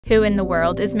Who in the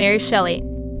world is Mary Shelley?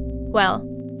 Well,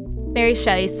 Mary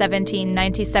Shelley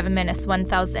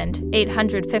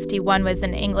 (1797–1851) was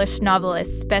an English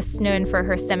novelist best known for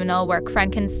her seminal work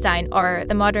Frankenstein, or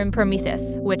The Modern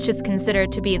Prometheus, which is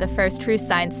considered to be the first true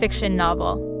science fiction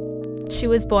novel. She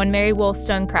was born Mary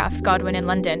Wollstonecraft Godwin in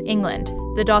London, England,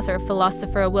 the daughter of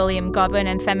philosopher William Godwin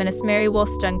and feminist Mary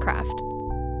Wollstonecraft.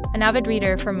 An avid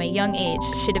reader from a young age,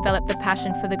 she developed a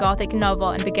passion for the Gothic novel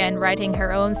and began writing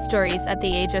her own stories at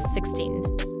the age of 16.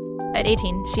 At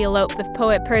 18, she eloped with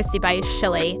poet Percy Bysshe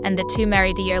Shelley, and the two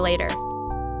married a year later.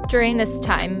 During this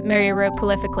time, Mary wrote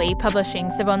prolifically, publishing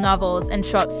several novels and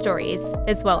short stories,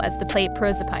 as well as the play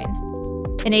Proserpine.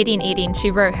 In 1818,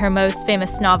 she wrote her most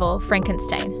famous novel,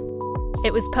 Frankenstein.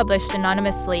 It was published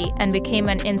anonymously and became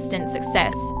an instant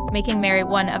success, making Mary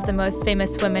one of the most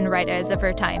famous women writers of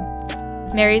her time.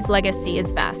 Mary's legacy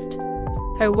is vast.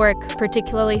 Her work,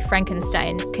 particularly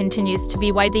Frankenstein, continues to be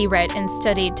widely read and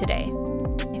studied today.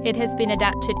 It has been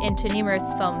adapted into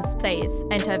numerous films, plays,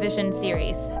 and television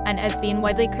series, and has been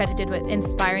widely credited with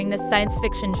inspiring the science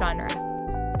fiction genre.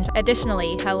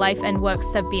 Additionally, her life and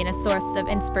works have been a source of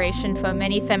inspiration for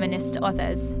many feminist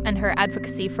authors, and her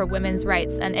advocacy for women's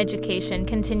rights and education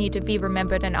continue to be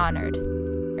remembered and honored.